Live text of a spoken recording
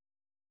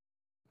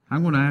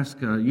I'm going to ask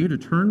you to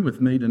turn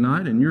with me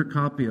tonight in your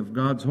copy of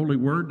God's Holy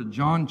Word to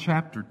John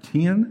chapter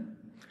 10.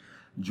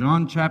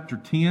 John chapter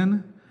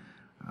 10.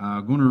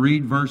 I'm going to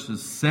read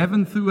verses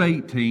 7 through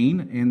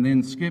 18 and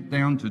then skip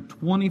down to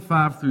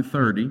 25 through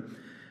 30. I'm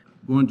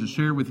going to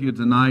share with you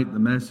tonight the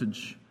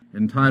message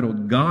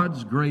entitled,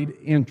 God's Great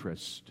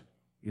Interest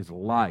is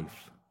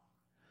Life.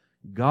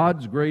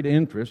 God's great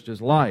interest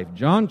is life.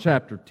 John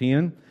chapter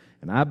 10,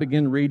 and I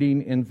begin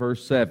reading in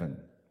verse 7.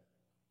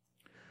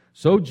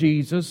 So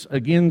Jesus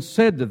again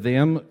said to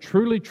them,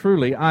 Truly,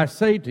 truly, I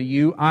say to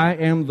you, I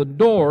am the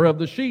door of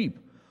the sheep.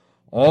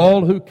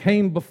 All who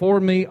came before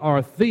me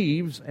are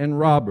thieves and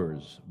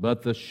robbers,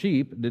 but the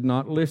sheep did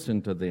not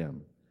listen to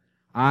them.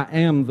 I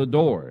am the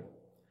door.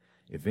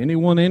 If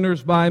anyone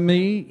enters by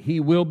me,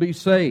 he will be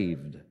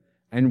saved,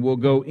 and will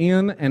go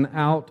in and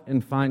out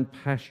and find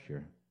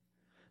pasture.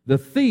 The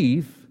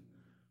thief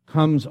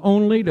comes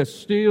only to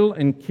steal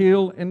and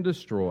kill and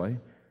destroy.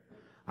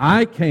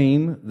 I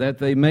came that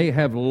they may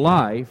have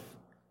life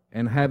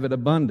and have it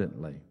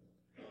abundantly.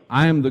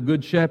 I am the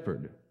good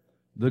shepherd.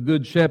 The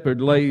good shepherd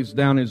lays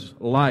down his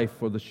life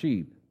for the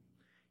sheep.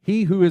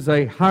 He who is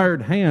a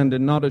hired hand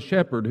and not a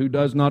shepherd, who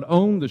does not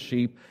own the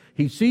sheep,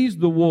 he sees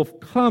the wolf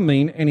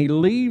coming, and he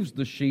leaves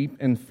the sheep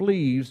and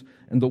flees,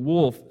 and the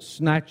wolf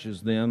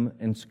snatches them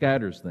and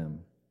scatters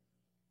them.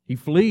 He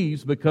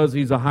flees because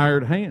he's a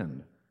hired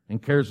hand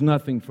and cares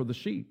nothing for the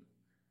sheep.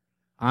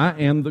 I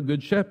am the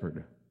good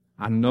shepherd.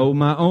 I know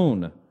my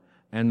own,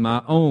 and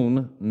my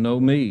own know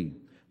me.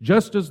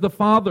 Just as the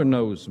Father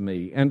knows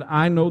me, and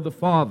I know the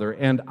Father,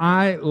 and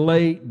I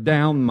lay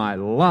down my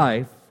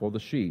life for the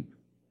sheep.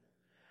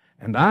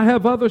 And I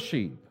have other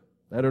sheep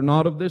that are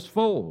not of this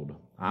fold.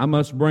 I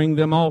must bring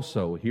them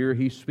also. Here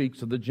he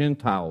speaks of the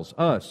Gentiles,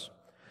 us.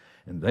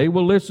 And they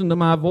will listen to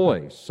my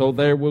voice. So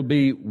there will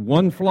be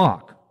one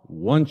flock,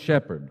 one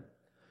shepherd.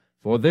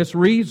 For this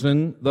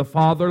reason the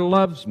Father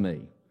loves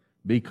me,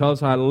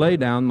 because I lay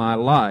down my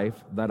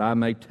life that I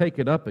may take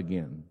it up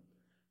again.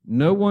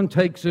 No one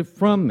takes it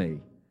from me,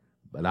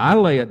 but I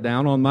lay it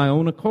down on my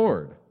own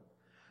accord.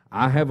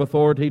 I have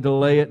authority to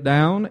lay it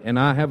down, and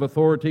I have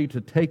authority to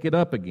take it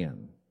up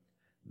again.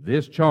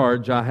 This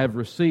charge I have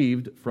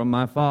received from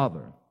my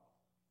Father.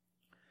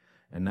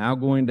 And now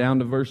going down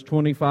to verse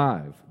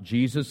 25.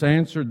 Jesus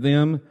answered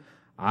them,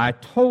 I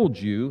told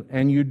you,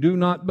 and you do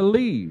not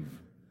believe.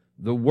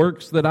 The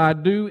works that I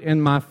do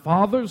in my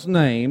Father's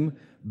name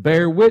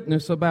bear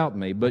witness about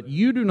me, but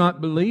you do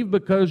not believe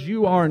because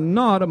you are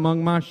not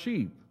among my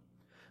sheep.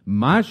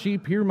 My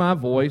sheep hear my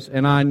voice,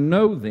 and I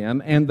know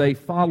them, and they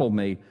follow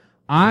me.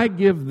 I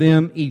give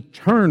them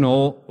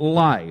eternal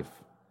life,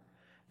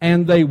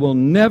 and they will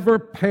never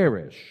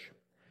perish,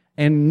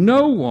 and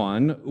no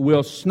one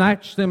will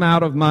snatch them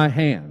out of my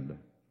hand.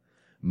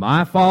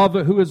 My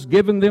Father who has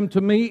given them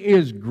to me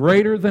is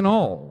greater than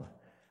all,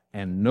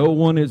 and no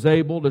one is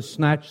able to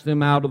snatch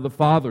them out of the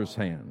Father's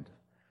hand.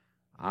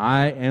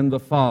 I and the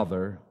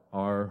Father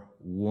are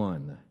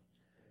one.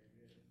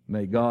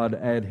 May God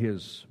add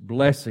His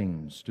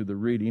blessings to the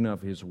reading of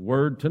His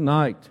Word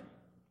tonight.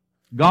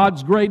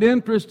 God's great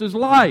interest is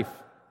life.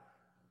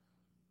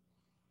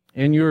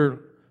 In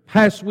your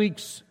past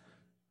week's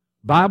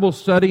Bible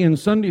study and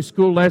Sunday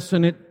school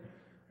lesson, it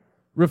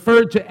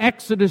referred to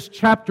Exodus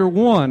chapter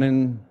 1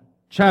 and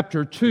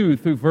chapter 2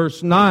 through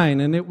verse 9,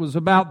 and it was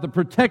about the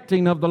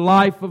protecting of the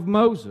life of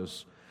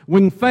Moses.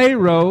 When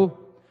Pharaoh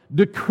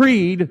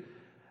decreed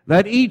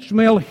that each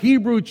male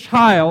Hebrew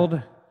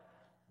child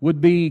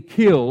would be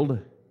killed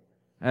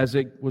as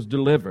it was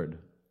delivered.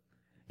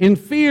 In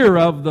fear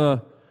of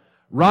the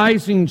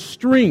rising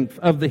strength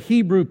of the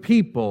Hebrew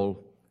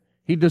people,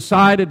 he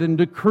decided and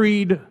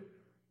decreed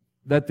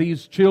that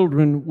these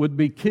children would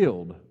be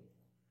killed.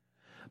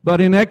 But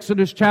in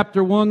Exodus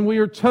chapter 1, we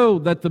are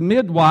told that the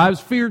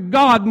midwives feared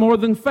God more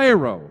than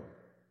Pharaoh,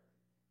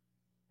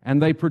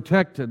 and they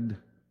protected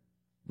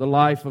the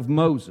life of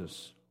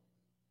Moses.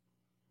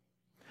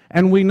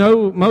 And we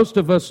know, most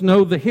of us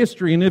know the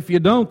history, and if you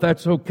don't,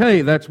 that's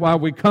okay. That's why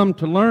we come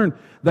to learn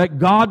that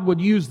God would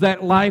use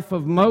that life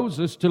of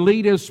Moses to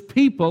lead His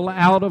people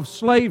out of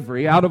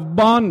slavery, out of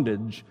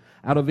bondage,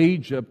 out of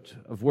Egypt,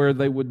 of where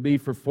they would be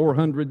for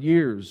 400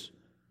 years.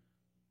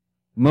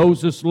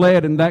 Moses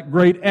led in that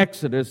great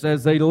exodus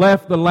as they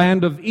left the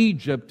land of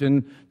Egypt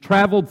and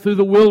traveled through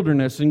the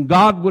wilderness, and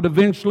God would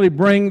eventually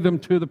bring them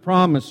to the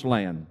promised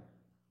land.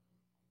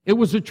 It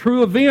was a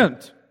true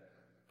event,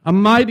 a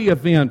mighty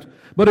event,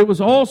 but it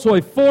was also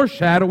a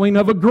foreshadowing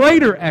of a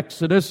greater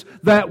exodus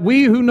that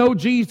we who know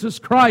Jesus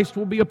Christ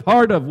will be a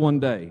part of one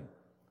day.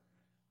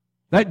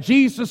 That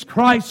Jesus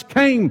Christ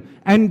came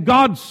and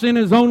God sent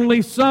His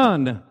only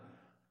Son,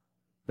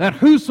 that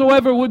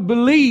whosoever would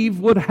believe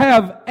would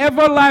have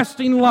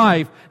everlasting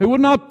life. It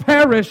would not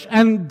perish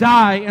and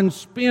die and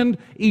spend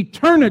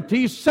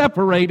eternity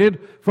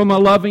separated from a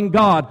loving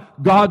God.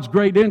 God's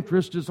great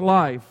interest is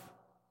life.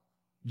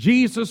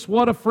 Jesus,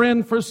 what a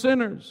friend for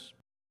sinners.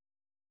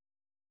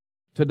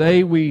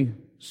 Today we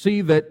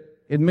see that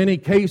in many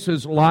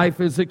cases life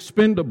is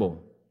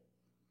expendable.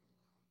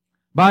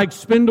 By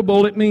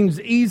expendable, it means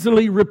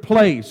easily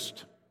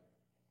replaced,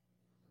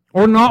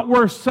 or not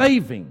worth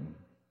saving,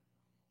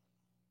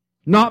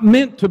 not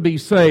meant to be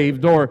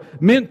saved or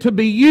meant to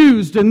be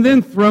used and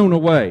then thrown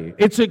away.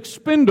 It's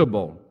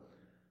expendable.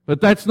 But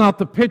that's not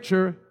the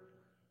picture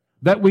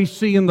that we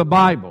see in the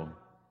Bible.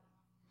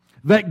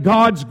 That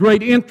God's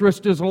great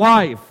interest is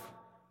life,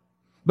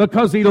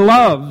 because He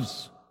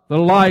loves the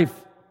life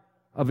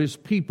of His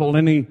people,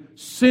 and He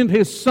sent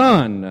His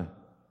Son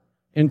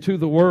into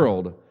the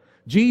world.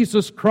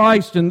 Jesus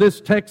Christ, in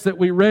this text that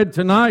we read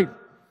tonight,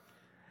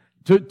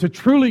 to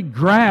truly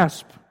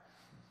grasp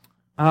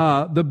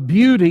the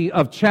beauty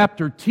of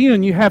chapter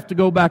 10, you have to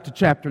go back to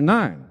chapter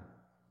 9.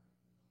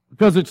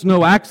 Because it's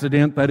no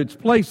accident that it's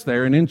placed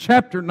there. And in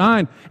chapter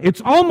 9,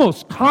 it's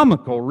almost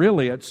comical,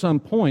 really, at some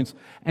points.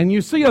 And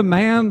you see a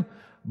man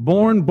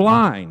born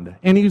blind,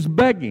 and he's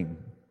begging.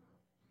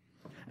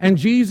 And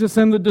Jesus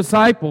and the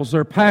disciples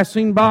are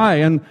passing by,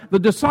 and the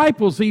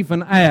disciples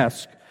even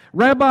ask,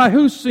 "Rabbi,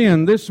 who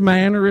sinned, this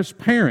man or his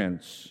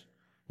parents?"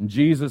 And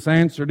Jesus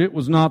answered, "It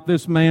was not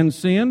this man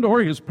sinned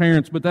or his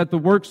parents, but that the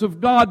works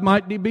of God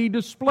might be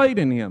displayed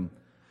in him."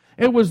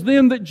 It was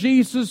then that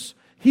Jesus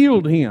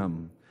healed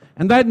him.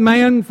 And that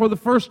man, for the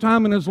first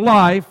time in his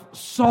life,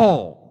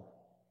 saw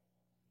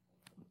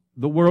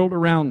the world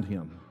around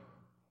him.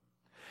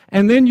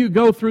 And then you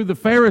go through the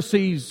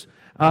Pharisees,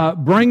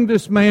 bring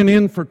this man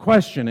in for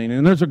questioning.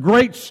 And there's a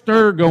great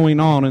stir going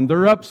on, and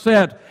they're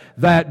upset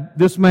that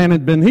this man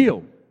had been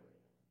healed.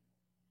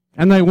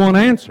 And they want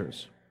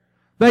answers.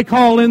 They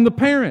call in the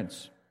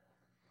parents.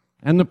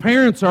 And the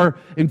parents are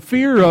in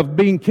fear of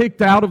being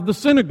kicked out of the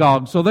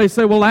synagogue. So they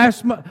say, "Well,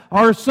 ask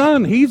our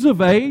son. He's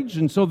of age."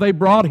 And so they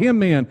brought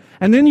him in.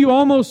 And then you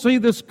almost see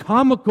this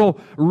comical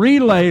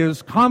relay,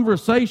 this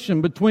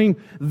conversation between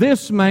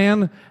this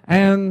man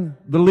and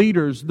the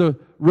leaders, the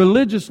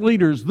religious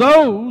leaders,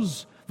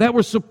 those that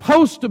were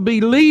supposed to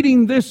be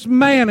leading this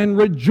man and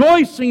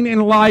rejoicing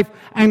in life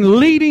and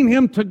leading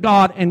him to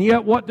God. And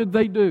yet, what did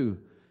they do?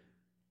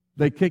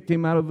 They kicked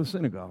him out of the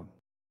synagogue.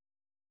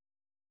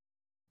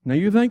 Now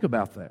you think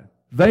about that.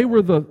 They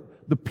were the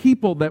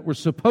people that were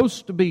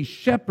supposed to be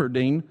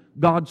shepherding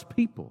God's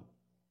people.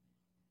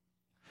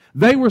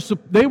 They were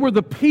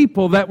the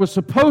people that were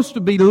supposed to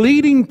be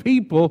leading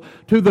people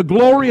to the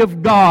glory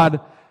of God,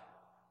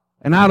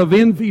 and out of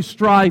envy,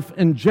 strife,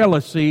 and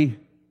jealousy,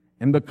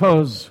 and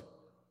because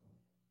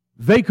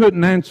they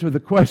couldn't answer the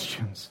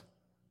questions,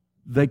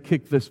 they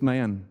kicked this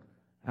man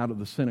out of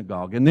the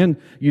synagogue. And then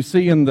you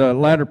see in the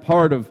latter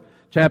part of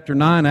Chapter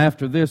 9,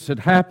 after this had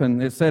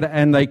happened, it said,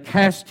 "And they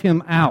cast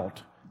him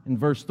out." In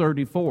verse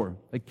 34,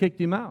 they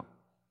kicked him out.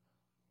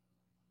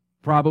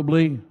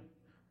 Probably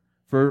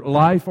for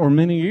life or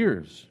many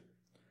years.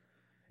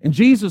 And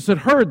Jesus had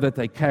heard that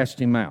they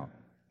cast him out.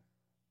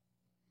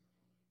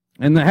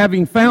 And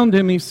having found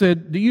him, He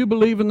said, "Do you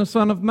believe in the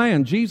Son of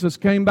Man?" Jesus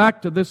came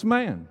back to this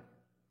man.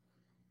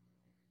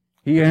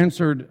 He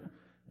answered,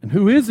 "And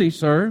who is He,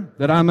 sir,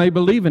 that I may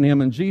believe in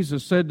Him?" And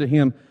Jesus said to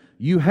him,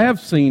 "You have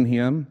seen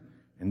Him,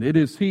 and it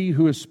is He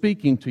who is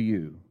speaking to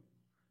you."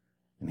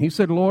 And he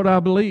said, "Lord, I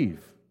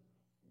believe."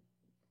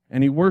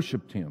 And he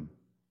worshiped Him.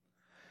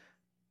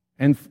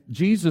 And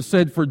Jesus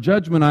said, "For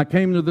judgment I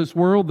came to this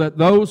world, that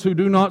those who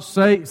do not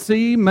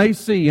see may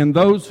see, and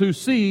those who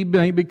see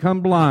may become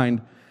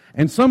blind."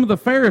 And some of the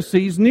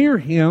Pharisees near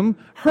Him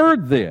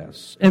heard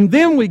this. And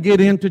then we get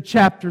into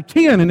chapter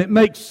 10, and it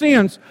makes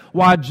sense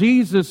why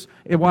the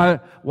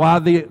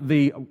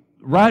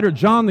writer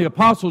John, the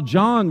Apostle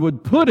John,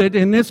 would put it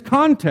in this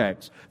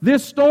context.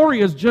 This story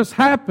has just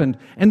happened.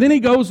 And then he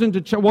goes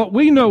into what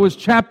we know as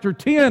chapter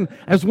 10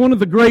 as one of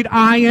the great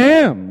I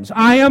ams.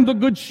 I am the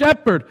good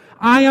shepherd.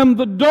 I am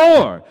the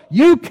door.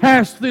 You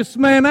cast this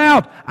man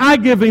out. I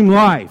give him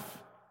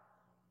life.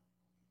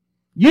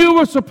 You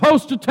were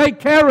supposed to take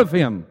care of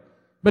him,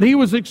 but he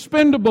was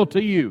expendable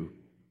to you.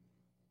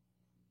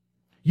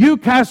 You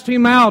cast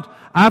him out.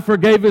 I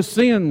forgave his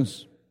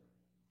sins.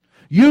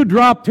 You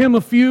dropped him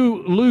a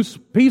few loose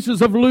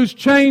pieces of loose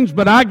change,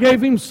 but I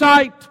gave him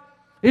sight.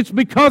 It's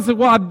because of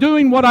what I'm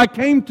doing, what I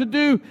came to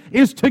do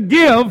is to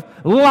give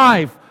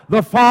life.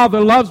 The Father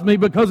loves me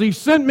because He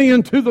sent me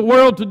into the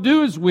world to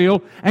do His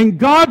will, and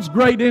God's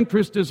great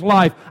interest is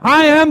life.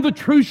 I am the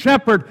true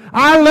shepherd.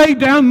 I lay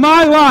down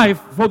my life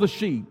for the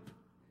sheep.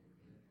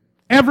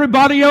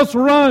 Everybody else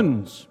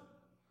runs.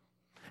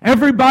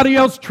 Everybody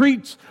else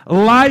treats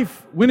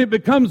life, when it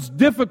becomes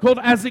difficult,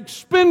 as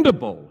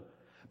expendable.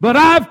 But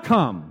I've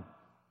come.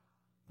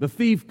 The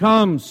thief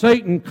comes,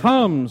 Satan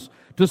comes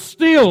to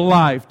steal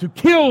life, to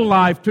kill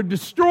life, to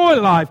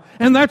destroy life.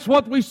 And that's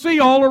what we see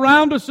all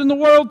around us in the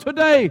world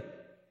today.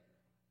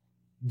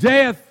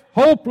 Death,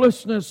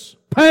 hopelessness,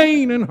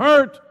 pain, and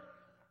hurt.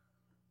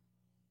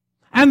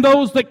 And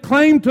those that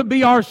claim to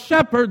be our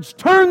shepherds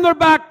turn their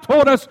back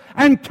toward us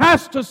and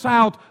cast us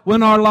out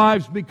when our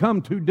lives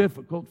become too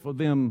difficult for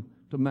them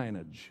to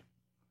manage.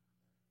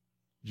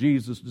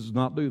 Jesus does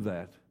not do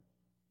that.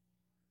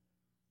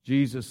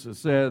 Jesus has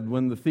said,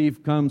 when the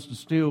thief comes to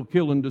steal,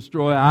 kill, and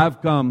destroy,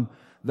 I've come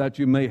that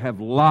you may have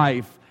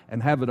life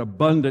and have it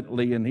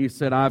abundantly. And He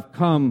said, I've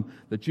come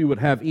that you would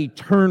have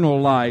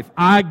eternal life.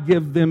 I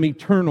give them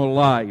eternal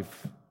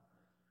life.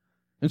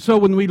 And so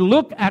when we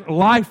look at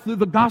life through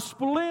the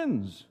gospel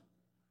lens,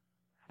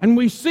 and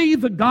we see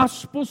the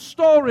gospel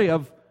story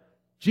of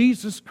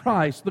Jesus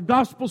Christ, the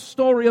gospel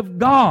story of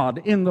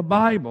God in the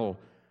Bible,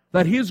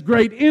 that His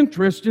great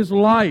interest is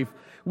life,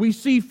 we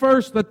see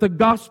first that the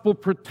gospel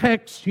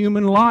protects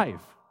human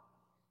life.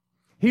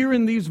 Here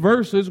in these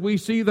verses, we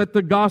see that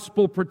the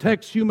gospel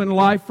protects human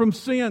life from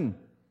sin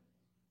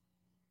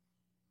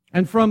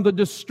and from the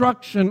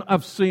destruction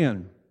of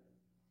sin.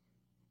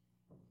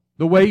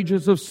 The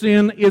wages of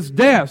sin is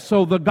death,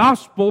 so the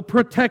gospel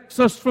protects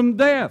us from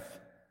death.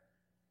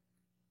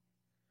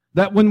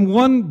 That when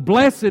one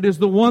blessed is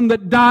the one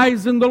that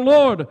dies in the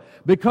Lord,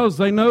 because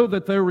they know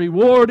that their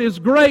reward is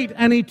great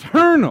and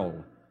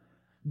eternal.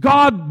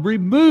 God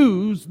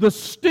removes the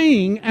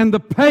sting and the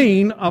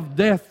pain of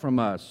death from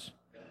us.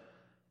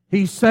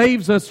 He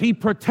saves us, He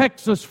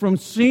protects us from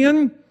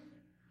sin,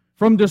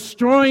 from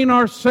destroying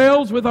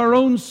ourselves with our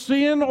own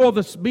sin or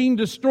being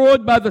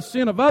destroyed by the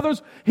sin of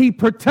others. He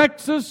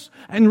protects us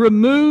and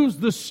removes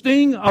the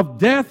sting of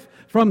death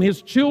from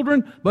His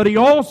children, but He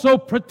also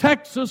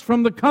protects us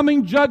from the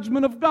coming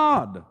judgment of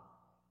God.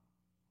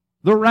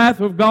 The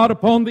wrath of God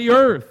upon the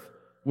earth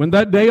when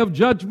that day of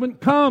judgment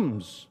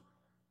comes.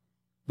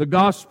 The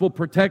gospel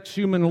protects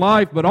human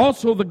life, but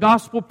also the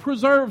gospel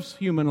preserves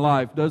human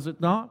life, does it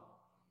not?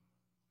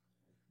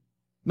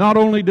 Not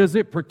only does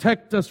it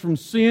protect us from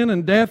sin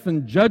and death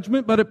and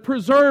judgment, but it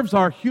preserves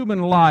our human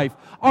life,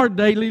 our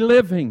daily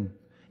living.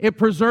 It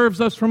preserves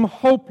us from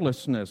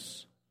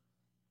hopelessness,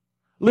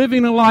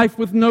 living a life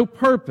with no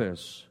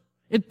purpose.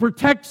 It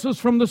protects us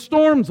from the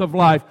storms of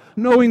life,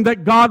 knowing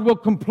that God will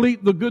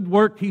complete the good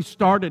work He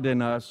started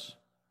in us.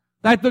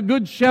 That the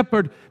good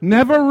shepherd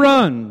never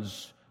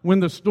runs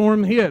when the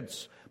storm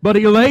hits, but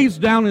He lays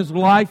down His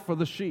life for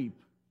the sheep.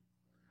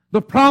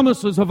 The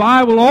promises of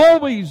I will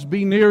always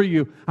be near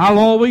you. I'll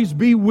always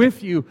be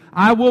with you.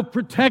 I will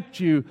protect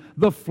you.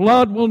 The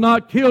flood will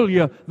not kill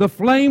you. The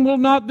flame will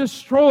not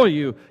destroy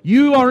you.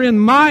 You are in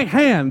my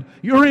hand.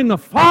 You're in the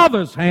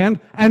Father's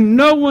hand, and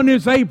no one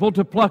is able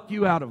to pluck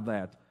you out of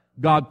that.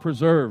 God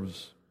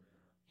preserves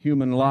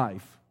human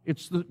life.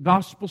 It's the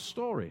gospel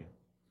story.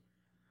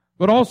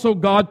 But also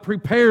God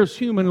prepares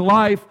human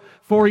life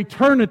for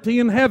eternity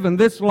in heaven.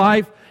 This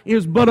life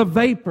is but a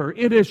vapor.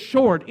 It is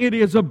short. It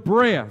is a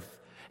breath.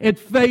 It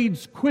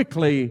fades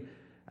quickly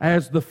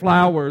as the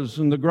flowers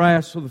and the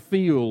grass of the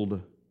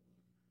field.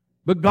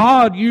 But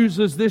God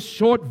uses this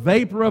short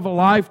vapor of a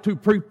life to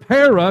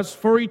prepare us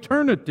for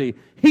eternity.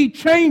 He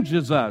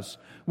changes us.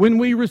 When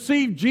we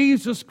receive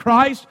Jesus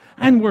Christ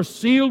and we're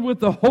sealed with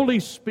the Holy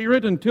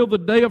Spirit until the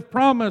day of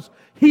promise,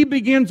 He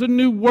begins a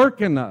new work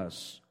in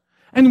us.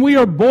 And we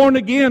are born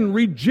again,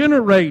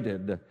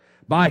 regenerated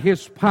by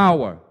His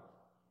power.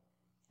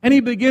 And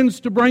He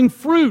begins to bring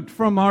fruit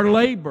from our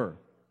labor.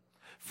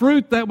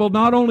 Fruit that will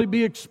not only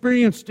be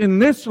experienced in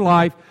this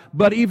life,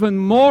 but even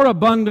more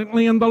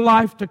abundantly in the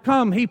life to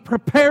come. He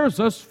prepares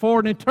us for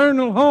an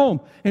eternal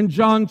home. In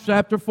John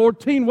chapter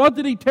 14, what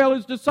did He tell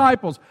His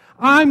disciples?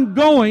 I'm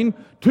going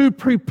to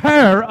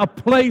prepare a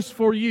place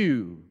for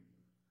you,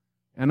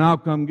 and I'll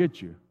come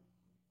get you.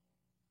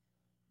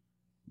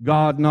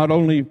 God not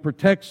only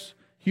protects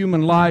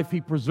human life,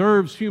 He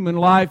preserves human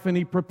life, and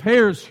He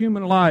prepares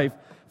human life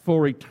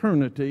for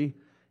eternity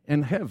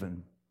in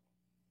heaven.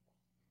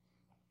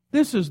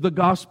 This is the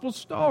gospel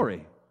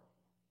story.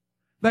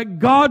 That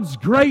God's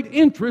great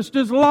interest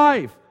is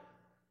life.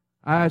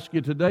 I ask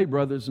you today,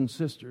 brothers and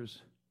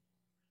sisters,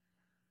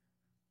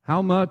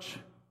 how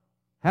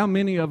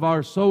many of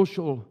our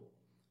social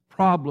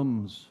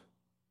problems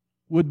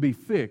would be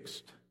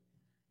fixed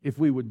if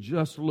we would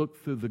just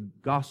look through the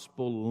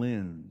gospel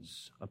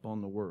lens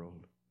upon the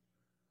world?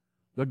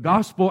 The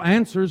gospel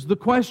answers the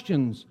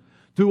questions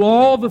to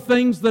all the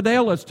things that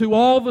ail us, to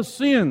all the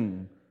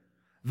sin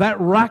that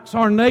racks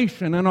our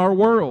nation and our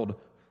world.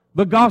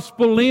 The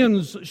gospel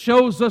lens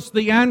shows us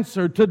the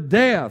answer to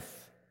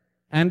death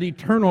and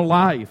eternal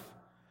life.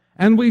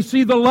 And we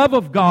see the love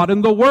of God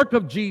and the work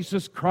of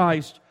Jesus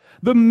Christ,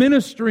 the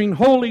ministering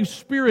Holy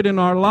Spirit in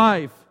our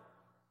life.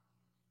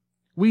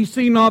 We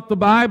see not the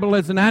Bible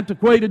as an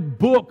antiquated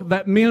book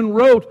that men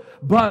wrote,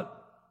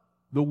 but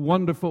the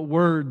wonderful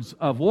words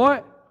of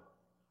what?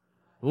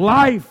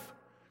 Life.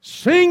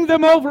 Sing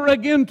them over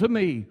again to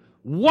me.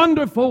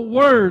 Wonderful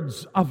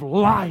words of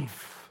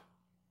life.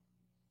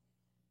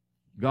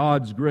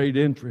 God's great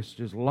interest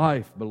is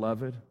life,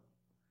 beloved.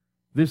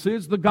 This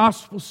is the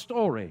gospel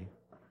story.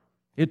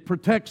 It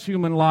protects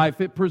human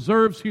life. It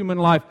preserves human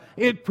life.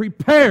 It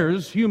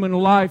prepares human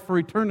life for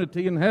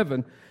eternity in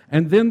heaven.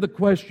 And then the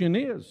question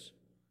is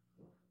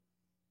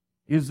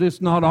this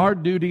not our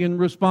duty and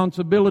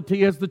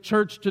responsibility as the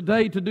church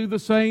today to do the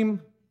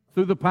same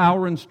through the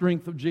power and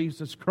strength of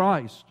Jesus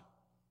Christ?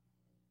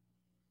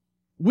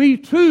 We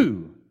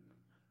too,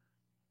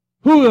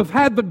 who have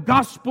had the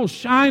gospel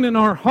shine in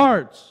our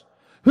hearts,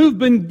 who've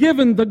been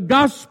given the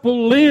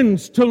gospel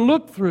lens to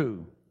look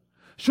through,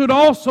 should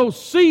also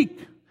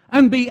seek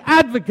and be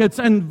advocates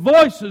and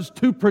voices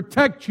to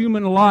protect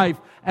human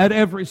life at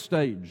every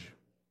stage.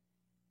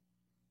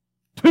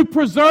 To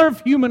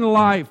preserve human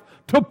life,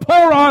 to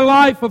pour our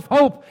life of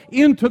hope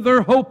into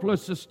their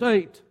hopeless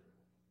estate.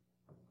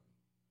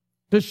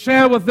 To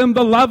share with them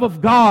the love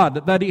of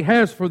God that He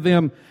has for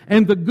them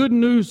and the good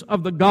news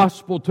of the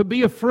gospel. To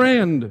be a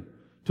friend,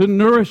 to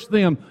nourish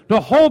them, to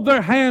hold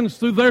their hands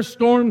through their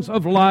storms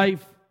of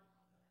life.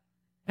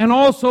 And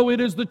also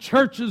it is the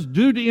church's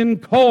duty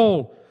and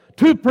call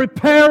to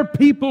prepare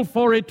people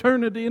for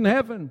eternity in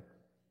heaven.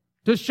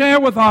 To share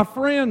with our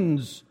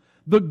friends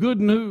the good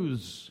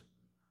news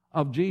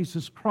of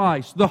Jesus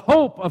Christ, the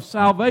hope of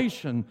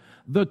salvation,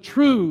 the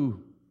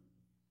true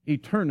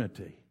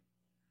eternity.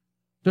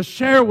 To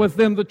share with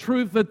them the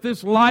truth that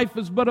this life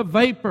is but a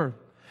vapor,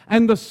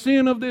 and the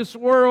sin of this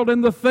world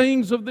and the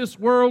things of this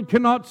world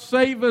cannot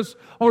save us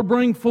or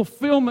bring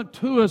fulfillment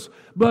to us,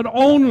 but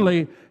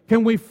only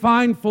can we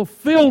find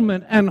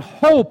fulfillment and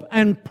hope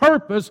and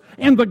purpose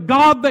in the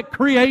God that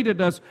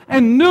created us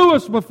and knew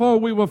us before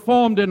we were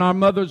formed in our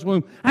mother's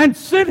womb and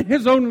sent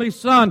His only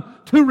Son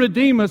to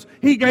redeem us.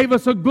 He gave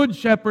us a good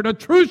shepherd, a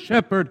true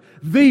shepherd,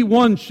 the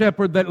one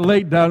shepherd that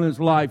laid down His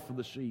life for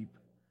the sheep.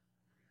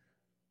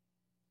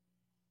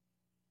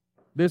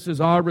 This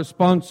is our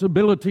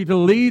responsibility to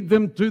lead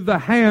them to the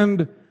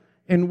hand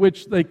in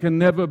which they can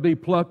never be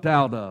plucked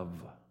out of.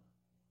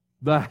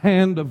 The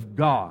hand of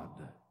God.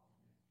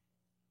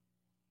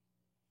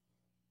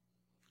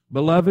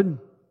 Beloved,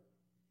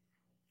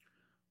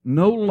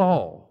 no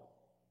law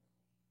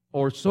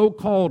or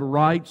so-called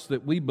rights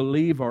that we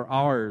believe are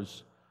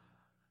ours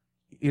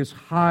is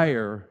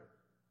higher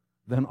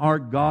than our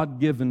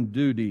God-given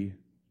duty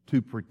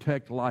to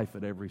protect life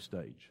at every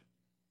stage.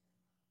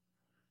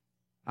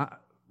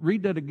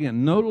 Read that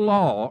again. No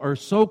law or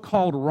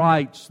so-called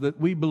rights that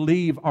we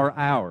believe are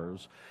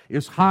ours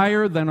is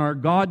higher than our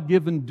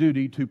God-given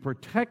duty to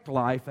protect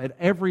life at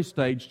every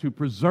stage, to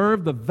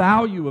preserve the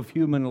value of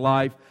human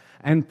life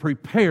and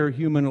prepare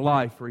human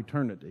life for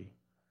eternity.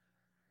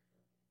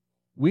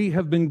 We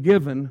have been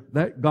given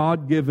that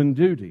God-given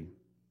duty.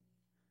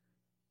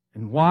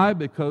 And why?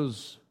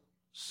 Because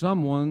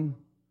someone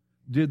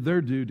did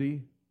their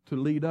duty to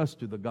lead us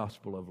to the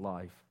gospel of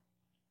life,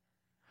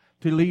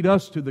 to lead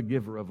us to the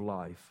giver of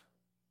life.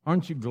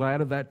 Aren't you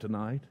glad of that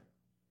tonight?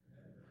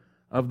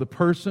 Of the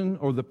person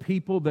or the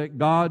people that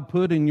God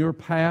put in your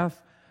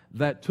path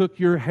that took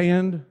your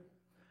hand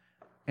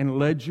and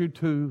led you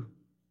to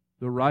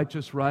the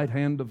righteous right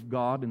hand of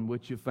God in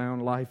which you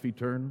found life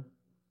eternal.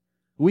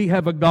 We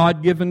have a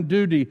God-given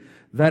duty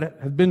that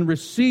has been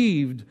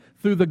received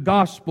through the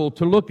gospel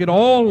to look at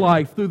all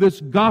life through this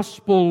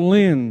gospel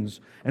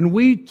lens. And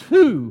we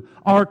too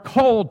are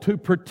called to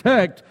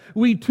protect.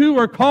 We too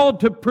are called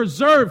to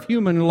preserve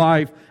human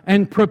life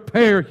and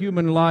prepare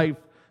human life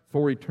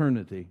for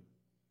eternity.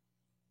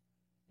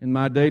 In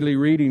my daily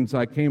readings,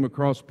 I came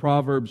across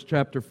Proverbs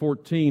chapter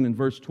 14 and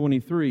verse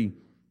 23.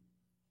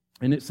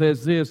 And it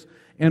says this,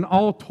 "In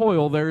all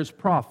toil there is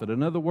profit."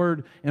 In other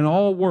words, in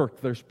all work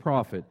there's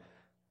profit.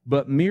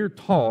 But mere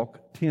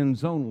talk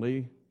tends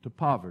only to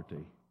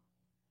poverty.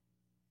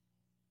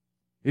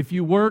 If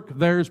you work,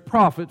 there's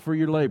profit for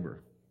your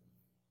labor.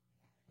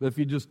 But if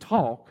you just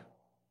talk,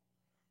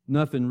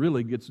 nothing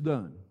really gets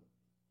done.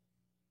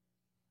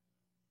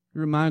 It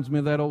reminds me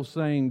of that old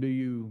saying, do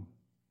you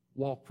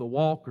walk the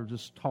walk or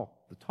just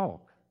talk the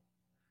talk?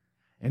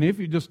 And if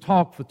you just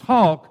talk the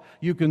talk,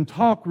 you can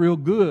talk real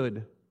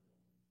good.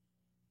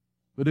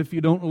 But if you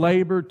don't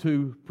labor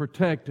to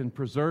protect and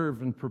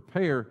preserve and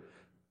prepare,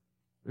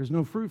 there's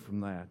no fruit from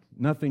that.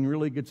 Nothing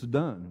really gets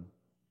done.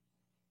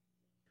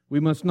 We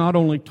must not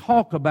only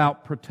talk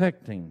about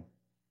protecting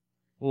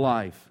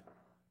life,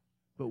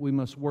 but we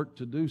must work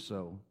to do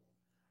so.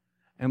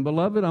 And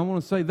beloved, I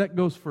want to say that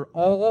goes for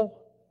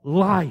all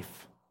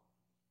life.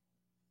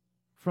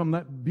 From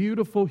that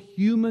beautiful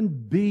human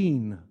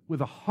being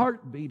with a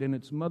heartbeat in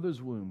its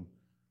mother's womb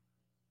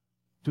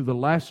to the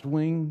last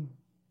wing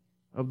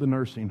of the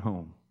nursing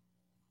home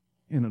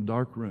in a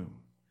dark room.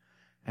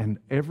 And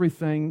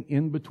everything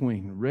in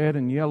between, red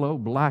and yellow,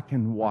 black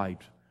and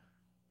white.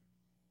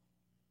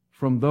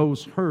 From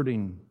those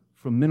hurting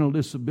from mental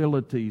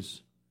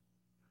disabilities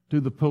to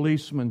the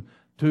policeman,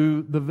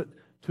 to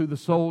the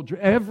soldier,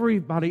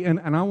 everybody, and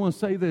I want to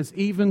say this,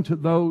 even to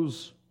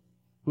those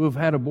who have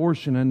had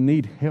abortion and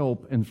need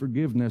help and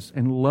forgiveness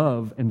and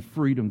love and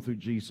freedom through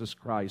Jesus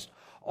Christ.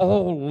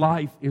 All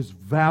life is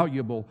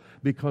valuable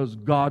because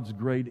God's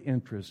great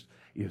interest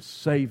is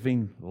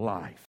saving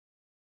life.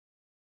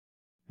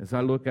 As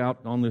I look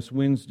out on this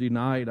Wednesday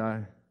night,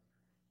 I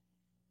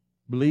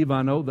believe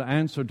I know the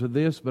answer to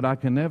this, but I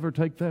can never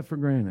take that for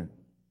granted.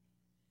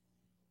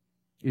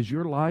 Is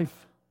your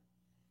life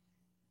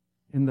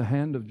in the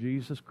hand of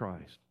Jesus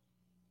Christ?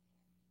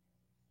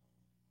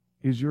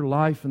 Is your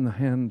life in the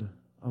hand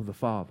of the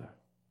Father?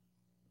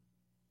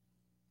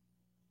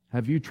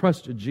 Have you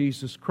trusted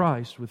Jesus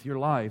Christ with your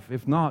life?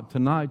 If not,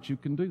 tonight you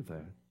can do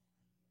that.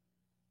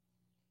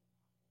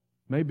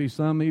 Maybe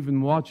some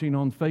even watching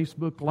on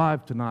Facebook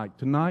Live tonight.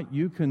 Tonight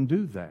you can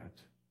do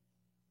that.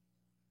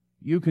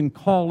 you can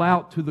call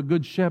out to the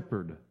Good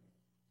Shepherd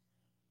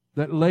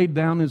that laid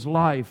down His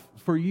life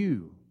for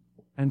you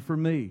and for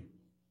me.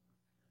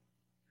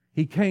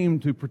 He came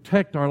to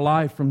protect our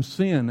life from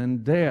sin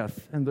and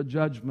death and the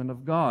judgment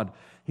of God.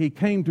 He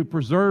came to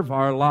preserve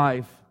our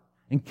life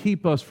and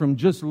keep us from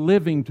just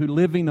living to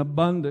living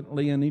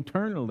abundantly and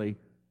eternally.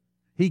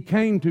 He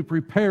came to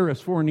prepare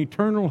us for an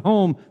eternal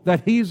home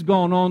that He's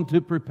gone on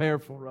to prepare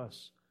for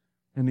us.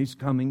 And He's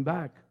coming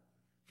back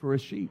for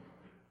His sheep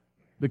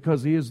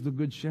because He is the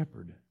Good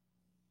Shepherd.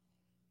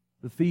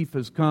 The thief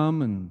has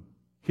come and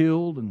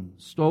killed and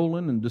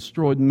stolen and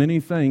destroyed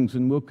many things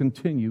and will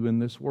continue in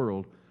this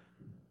world.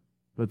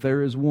 But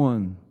there is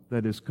one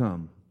that has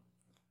come.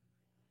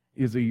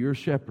 Is He your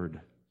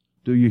shepherd?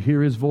 Do you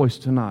hear His voice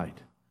tonight?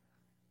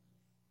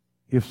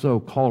 If so,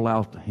 call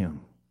out to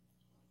Him.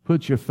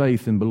 Put your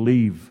faith and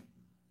believe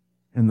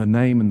in the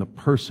name and the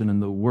person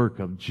and the work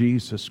of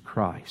Jesus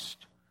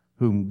Christ,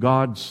 whom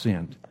God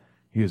sent,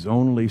 His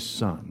only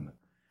Son,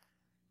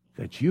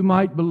 that you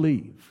might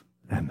believe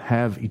and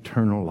have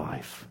eternal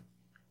life.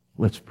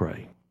 Let's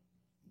pray.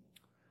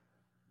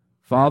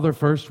 Father,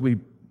 first we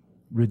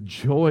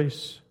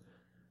rejoice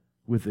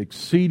with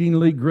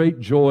exceedingly great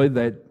joy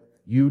that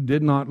You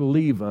did not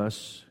leave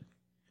us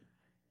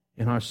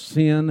in our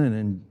sin and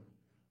in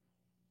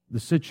the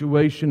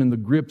situation and the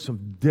grips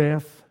of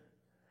death,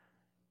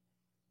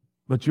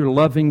 but Your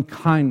loving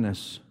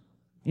kindness,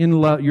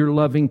 Your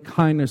loving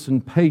kindness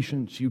and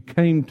patience, You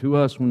came to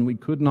us when we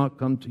could not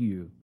come to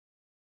You.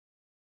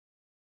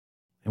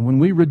 And when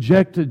we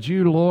rejected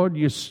You, Lord,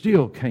 You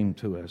still came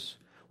to us.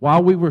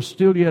 While we were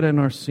still yet in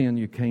our sin,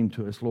 You came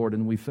to us, Lord,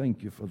 and we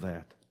thank You for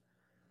that.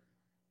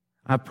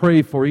 I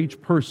pray for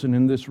each person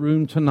in this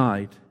room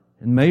tonight,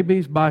 and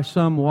maybe by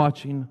some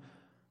watching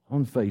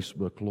on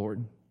Facebook,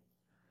 Lord,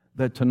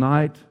 that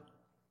tonight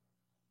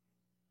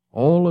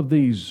all of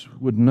these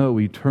would know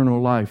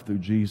eternal life through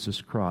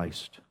Jesus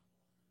Christ.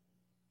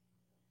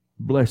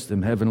 Bless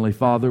them, Heavenly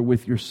Father,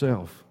 with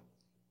Yourself.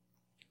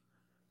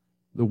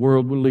 The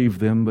world will leave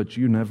them, but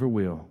You never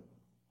will.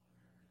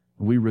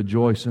 We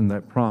rejoice in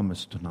that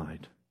promise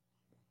tonight.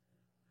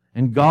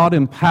 And God,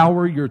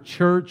 empower Your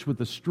church with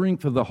the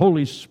strength of the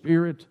Holy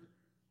Spirit,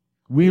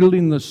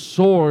 wielding the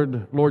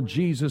sword, Lord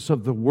Jesus,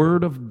 of the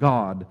Word of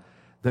God,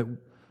 that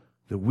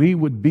we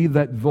would be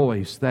that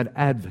voice, that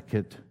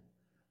advocate,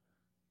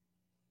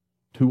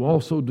 to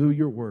also do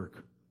Your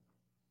work,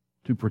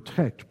 to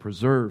protect,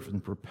 preserve,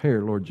 and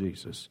prepare, Lord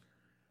Jesus,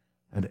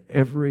 at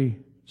every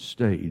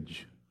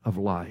stage of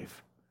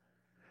life.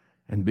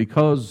 And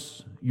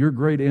because Your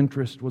great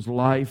interest was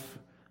life,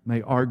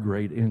 may our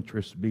great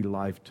interest be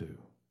life too.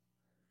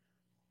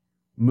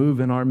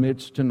 Move in our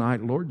midst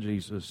tonight, Lord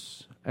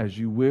Jesus, as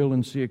You will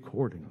and see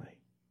accordingly.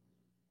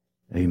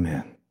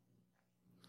 Amen.